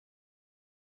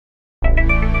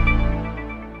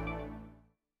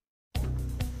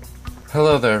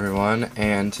Hello there everyone,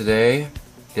 and today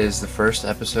is the first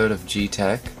episode of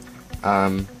GTech.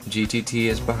 GTT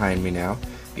is behind me now.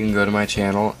 You can go to my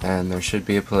channel and there should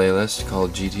be a playlist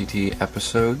called GTT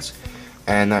episodes,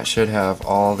 and that should have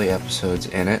all the episodes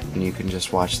in it, and you can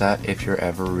just watch that if you're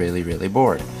ever really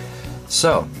bored.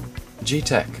 So,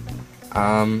 GTech.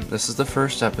 This is the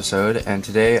first episode, and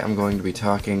today I'm going to be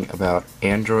talking about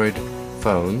Android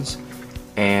phones.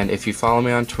 And if you follow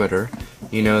me on Twitter,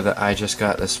 you know that I just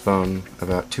got this phone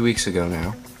about 2 weeks ago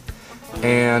now.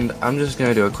 And I'm just going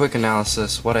to do a quick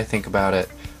analysis, what I think about it,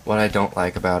 what I don't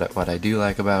like about it, what I do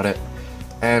like about it.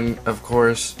 And of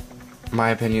course, my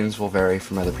opinions will vary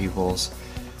from other people's.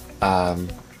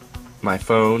 My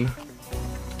phone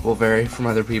will vary from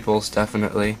other people's,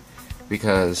 definitely,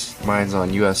 because mine's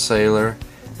on US Cellular,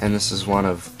 and this is one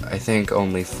of, I think,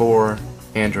 only 4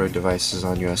 Android devices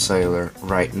on US Cellular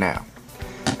right now.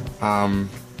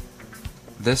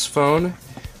 This phone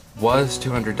was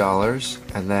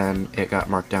 $200, and then it got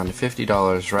marked down to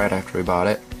 $50 right after we bought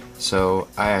it, so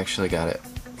I actually got it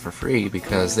for free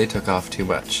because they took off too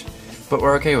much. But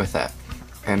we're okay with that.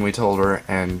 And we told her,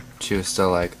 and she was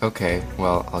still like, okay,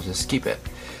 well, I'll just keep it.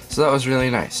 So that was really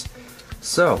nice.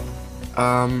 So,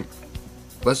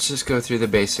 let's just go through the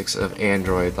basics of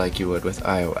Android like you would with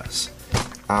iOS.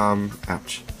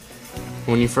 Ouch.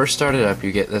 When you first start it up,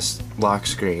 you get this lock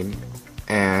screen,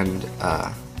 and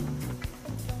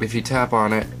if you tap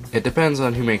on it, it depends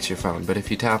on who makes your phone, but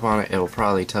if you tap on it, it will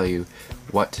probably tell you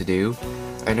what to do.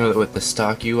 I know that with the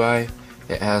stock UI,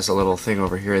 it has a little thing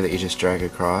over here that you just drag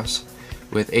across.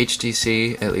 With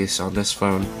HTC, at least on this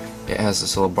phone, it has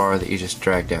this little bar that you just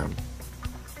drag down.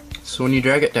 So when you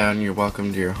drag it down, you're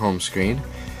welcome to your home screen,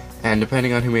 and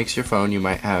depending on who makes your phone, you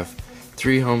might have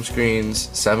 3 home screens,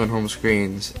 7 home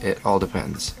screens, it all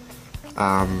depends.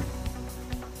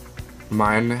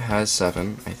 Mine has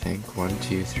 7, I think. 1,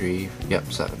 2, 3,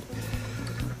 yep, 7.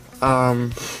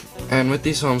 And with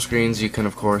these home screens, you can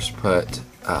of course put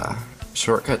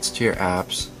shortcuts to your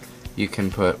apps, you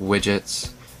can put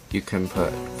widgets, you can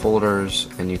put folders,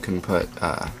 and you can put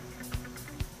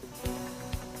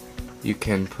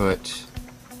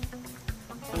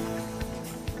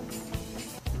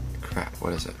crap,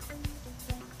 what is it?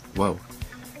 Whoa.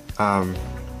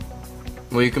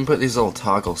 Well, you can put these little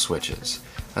toggle switches.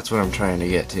 That's what I'm trying to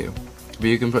get to. But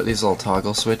you can put these little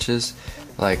toggle switches,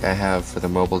 like I have for the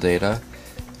mobile data,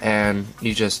 and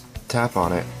you just tap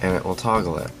on it and it will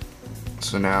toggle it.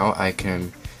 So now I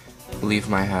can leave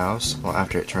my house, well,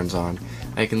 after it turns on,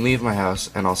 I can leave my house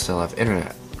and I'll still have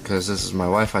internet, because this is my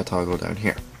Wi-Fi toggle down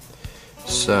here.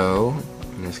 So,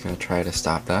 I'm just going to try to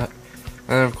stop that.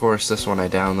 And of course, this one I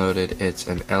downloaded, it's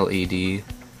an LED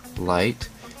light,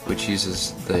 which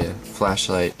uses the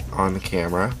flashlight on the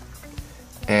camera.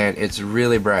 And it's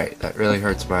really bright. That really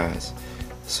hurts my eyes.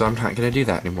 So I'm not going to do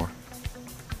that anymore.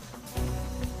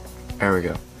 There we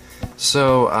go.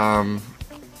 So,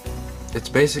 it's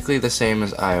basically the same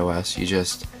as iOS. You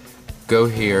just go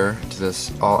here to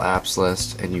this all apps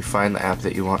list and you find the app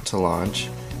that you want to launch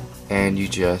and you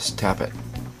just tap it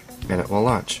and it will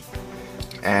launch.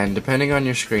 And depending on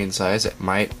your screen size, it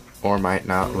might or might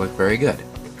not look very good.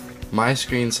 My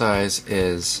screen size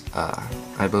is,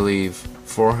 I believe,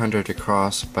 400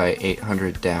 across by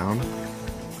 800 down.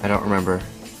 I don't remember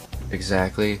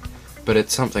exactly, but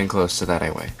it's something close to that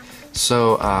anyway.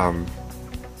 So,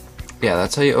 yeah,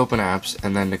 that's how you open apps,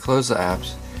 and then to close the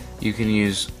apps, you can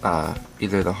use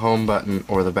either the home button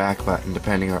or the back button,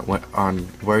 depending on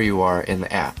where you are in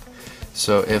the app.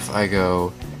 So if I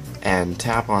go and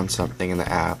tap on something in the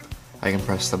app, I can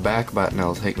press the back button,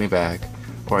 it'll take me back,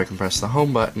 or I can press the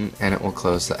home button and it will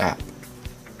close the app.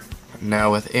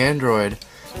 Now with Android,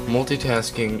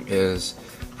 multitasking is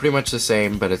pretty much the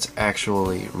same, but it's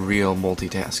actually real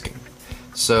multitasking.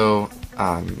 So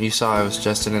you saw I was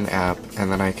just in an app,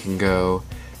 and then I can go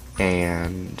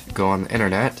on the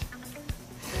internet,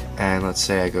 and let's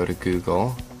say I go to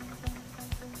Google.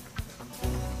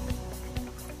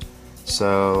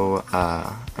 So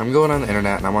I'm going on the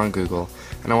internet and I'm on Google,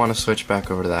 and I want to switch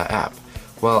back over to that app.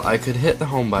 Well, I could hit the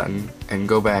home button and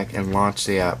go back and launch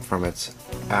the app from its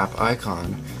app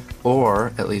icon,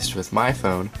 or, at least with my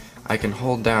phone, I can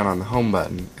hold down on the home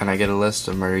button and I get a list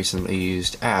of my recently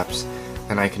used apps,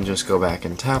 and I can just go back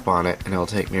and tap on it and it'll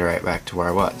take me right back to where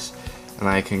I was. And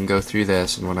I can go through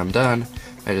this, and when I'm done,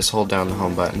 I just hold down the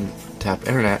home button, tap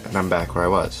internet, and I'm back where I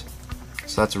was.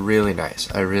 So that's really nice.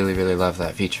 I really love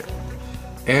that feature.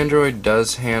 Android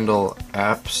does handle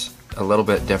apps a little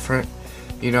bit different.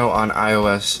 You know, on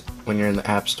iOS, when you're in the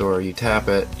App Store, you tap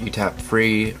it, you tap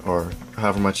free, or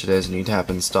however much it is, and you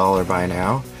tap install or buy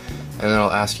now, and then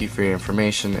it'll ask you for your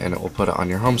information and it will put it on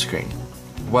your home screen.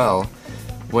 Well,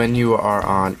 when you are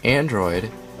on Android,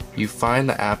 you find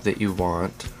the app that you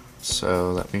want.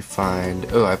 So let me find,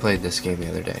 oh, I played this game the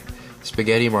other day,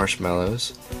 Spaghetti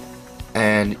Marshmallows,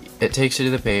 and it takes you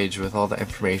to the page with all the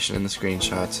information and the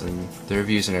screenshots and the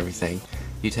reviews and everything.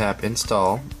 You tap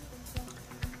install,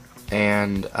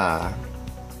 and that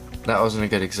wasn't a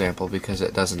good example because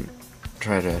it doesn't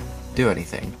try to do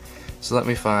anything. So let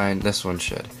me find, this one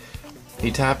should.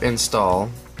 You tap install,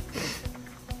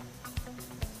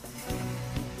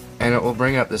 and it will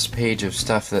bring up this page of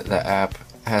stuff that the app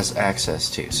has access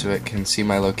to. So it can see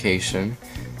my location,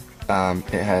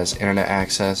 it has internet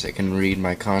access, it can read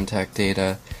my contact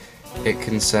data, it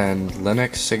can send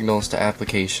Linux signals to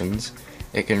applications,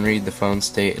 it can read the phone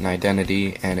state and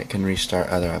identity, and it can restart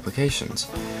other applications.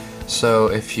 So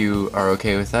if you are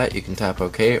okay with that, you can tap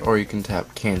OK, or you can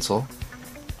tap cancel.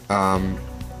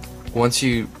 Once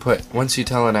you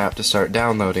tell an app to start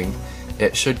downloading,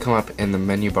 it should come up in the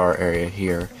menu bar area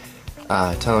here,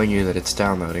 telling you that it's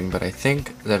downloading, but I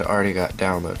think that it already got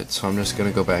downloaded, so I'm just going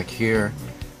to go back here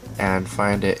and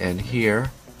find it in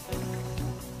here.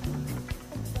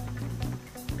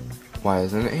 Why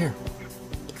isn't it here?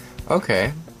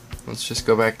 Okay, let's just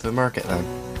go back to the market then.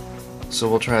 So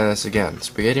we'll try this again.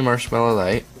 Spaghetti Marshmallow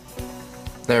Light.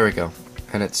 There we go.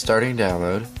 And it's starting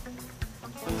download.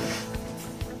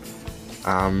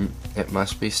 It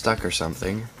must be stuck or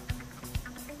something.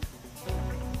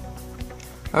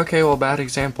 Okay, well, bad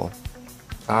example.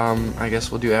 I guess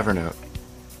we'll do Evernote.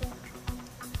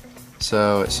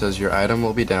 So it says your item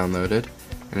will be downloaded,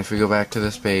 and if we go back to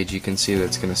this page, you can see that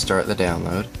it's going to start the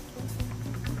download.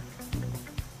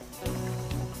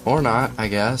 Or not, I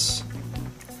guess.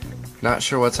 Not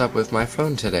sure what's up with my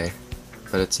phone today,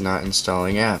 but it's not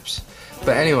installing apps.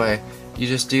 But anyway, you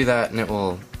just do that and it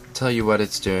will tell you what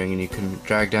it's doing, and you can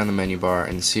drag down the menu bar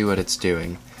and see what it's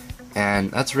doing.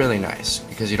 And that's really nice,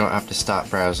 because you don't have to stop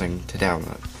browsing to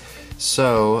download.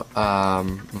 So,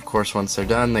 of course, once they're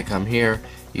done, they come here,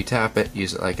 you tap it,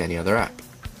 use it like any other app.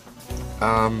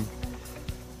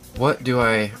 What do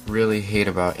I really hate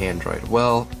about Android?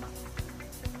 Well,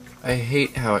 I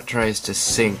hate how it tries to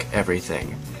sync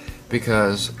everything.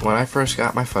 Because when I first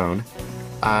got my phone,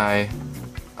 I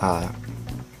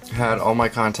had all my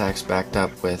contacts backed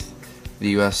up with the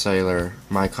US Cellular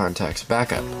My Contacts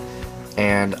Backup.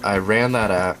 And I ran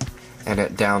that app, and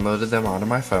it downloaded them onto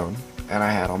my phone, and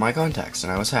I had all my contacts,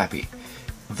 and I was happy.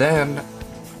 Then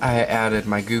I added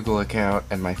my Google account,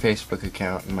 and my Facebook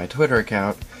account, and my Twitter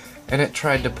account, and it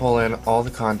tried to pull in all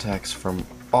the contacts from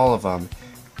all of them,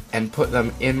 and put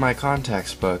them in my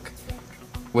contacts book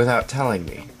without telling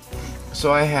me.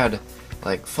 So I had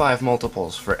like 5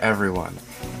 multiples for everyone,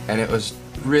 and it was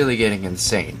really getting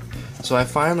insane. So I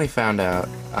finally found out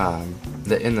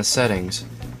that in the settings,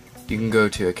 you can go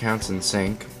to Accounts and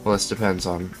Sync. Well, this depends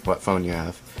on what phone you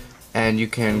have. And you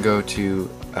can go to,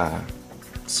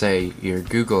 say, your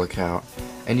Google account,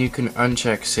 and you can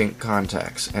uncheck Sync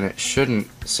Contacts, and it shouldn't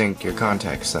sync your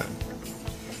contacts then.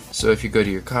 So if you go to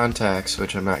your contacts,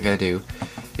 which I'm not going to do,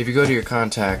 if you go to your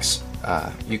contacts,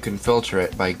 you can filter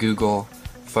it by Google,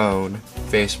 phone,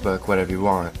 Facebook, whatever you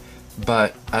want.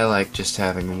 But I like just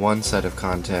having one set of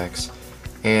contacts,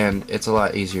 and it's a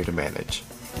lot easier to manage.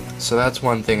 So that's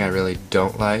one thing I really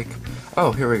don't like.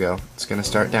 Oh, here we go. It's going to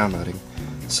start downloading.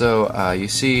 So you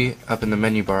see up in the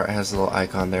menu bar, it has a little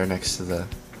icon there next to the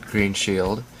green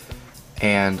shield,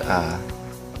 and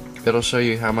it'll show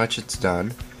you how much it's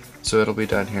done. So it'll be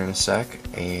done here in a sec,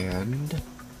 and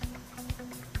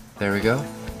there we go.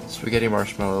 Spaghetti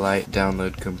Marshmallow Light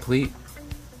download complete.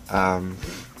 I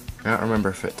don't remember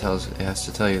if it has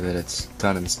to tell you that it's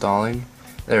done installing.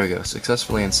 There we go,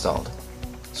 successfully installed.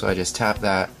 So I just tap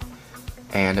that,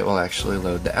 and it will actually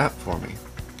load the app for me.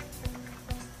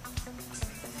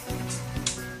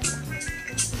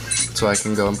 So I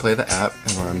can go and play the app,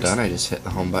 and when I'm done, I just hit the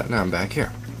home button and I'm back here.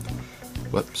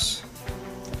 Whoops.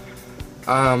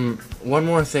 One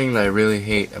more thing that I really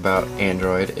hate about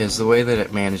Android is the way that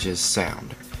it manages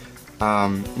sound.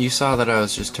 You saw that I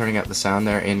was just turning up the sound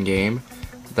there in-game.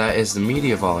 That is the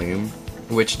media volume,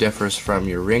 which differs from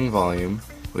your ring volume,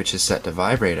 which is set to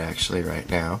vibrate actually right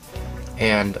now,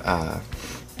 and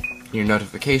your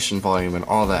notification volume and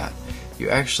all that. You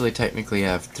actually technically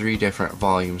have 3 different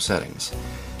volume settings.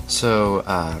 So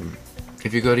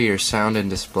if you go to your sound and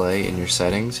display in your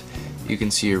settings, you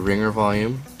can see your ringer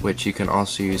volume, which you can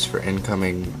also use for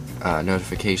incoming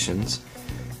notifications.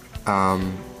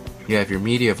 You have your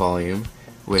media volume,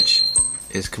 which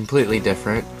is completely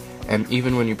different, and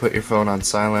even when you put your phone on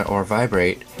silent or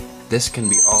vibrate, this can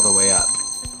be all the way up,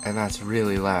 and that's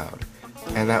really loud,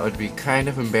 and that would be kind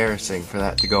of embarrassing for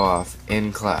that to go off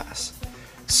in class.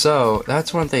 So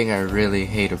that's one thing I really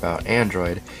hate about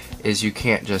Android, is you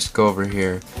can't just go over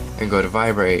here and go to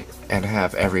vibrate and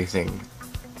have everything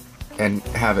and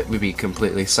have it be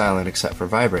completely silent except for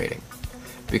vibrating,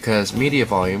 because media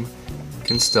volume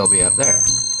can still be up there.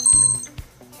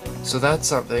 So that's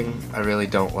something I really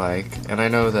don't like, and I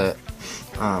know that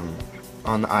on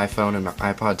the iPhone and the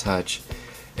iPod Touch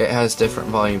it has different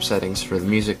volume settings for the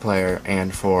music player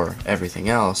and for everything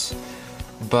else,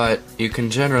 but you can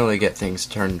generally get things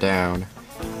turned down,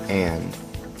 and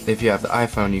if you have the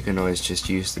iPhone you can always just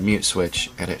use the mute switch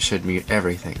and it should mute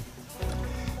everything.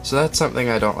 So that's something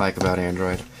I don't like about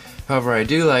Android. However, I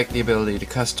do like the ability to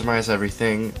customize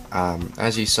everything.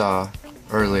 As you saw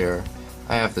earlier,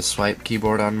 I have the swipe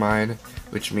keyboard on mine,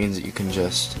 which means that you can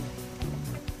just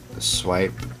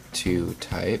swipe to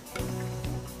type.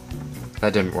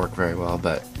 That didn't work very well,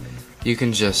 but you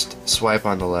can just swipe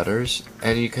on the letters,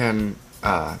 and you can,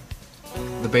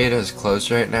 the beta is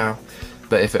closed right now,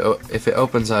 but if it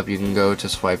opens up, you can go to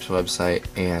Swipe's website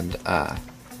and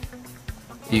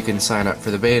you can sign up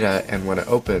for the beta, and when it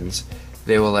opens,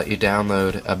 they will let you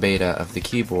download a beta of the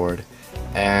keyboard,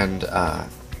 and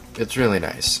it's really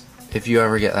nice. If you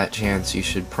ever get that chance, you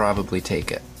should probably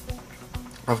take it.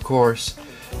 Of course,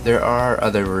 there are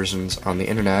other versions on the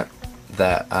internet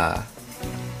that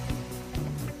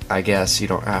I guess you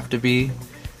don't have to be,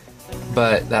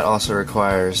 but that also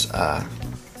requires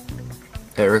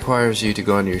it requires you to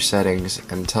go into your settings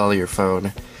and tell your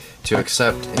phone to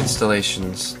accept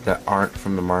installations that aren't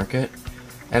from the market,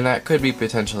 and that could be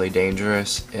potentially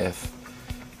dangerous if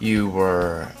you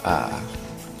were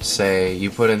say you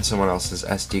put in someone else's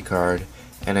SD card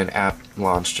and an app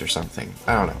launched or something.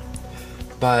 I don't know,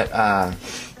 but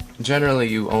generally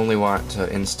you only want to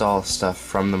install stuff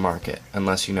from the market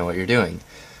unless you know what you're doing.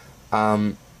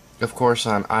 Of course,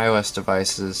 on iOS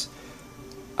devices,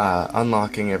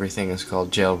 unlocking everything is called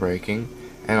jailbreaking,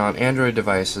 and on Android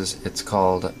devices it's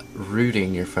called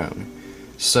rooting your phone.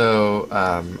 So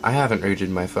I haven't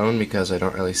rooted my phone because I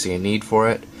don't really see a need for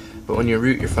it, but when you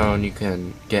root your phone you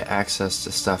can get access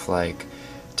to stuff like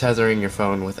tethering your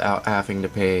phone without having to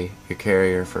pay your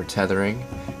carrier for tethering,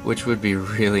 which would be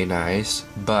really nice,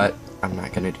 but I'm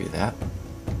not going to do that,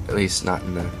 at least not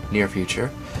in the near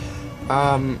future.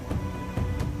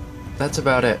 That's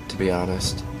about it, to be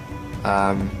honest.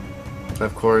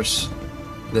 Of course,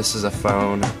 this is a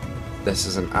phone, this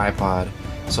is an iPod,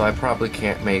 so I probably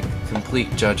can't make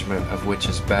complete judgment of which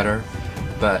is better,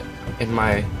 but in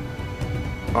my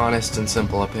honest and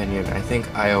simple opinion, I think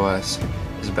iOS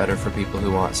is better for people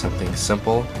who want something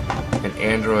simple, and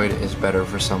Android is better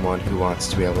for someone who wants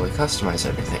to be able to customize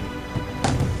everything.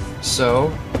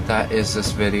 So, that is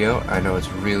this video. I know it's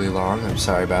really long, I'm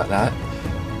sorry about that.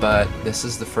 But this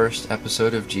is the first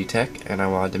episode of GTech, and I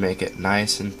wanted to make it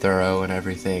nice and thorough and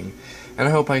everything, and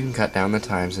I hope I can cut down the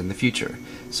times in the future.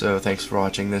 So thanks for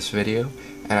watching this video,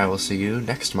 and I will see you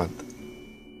next month.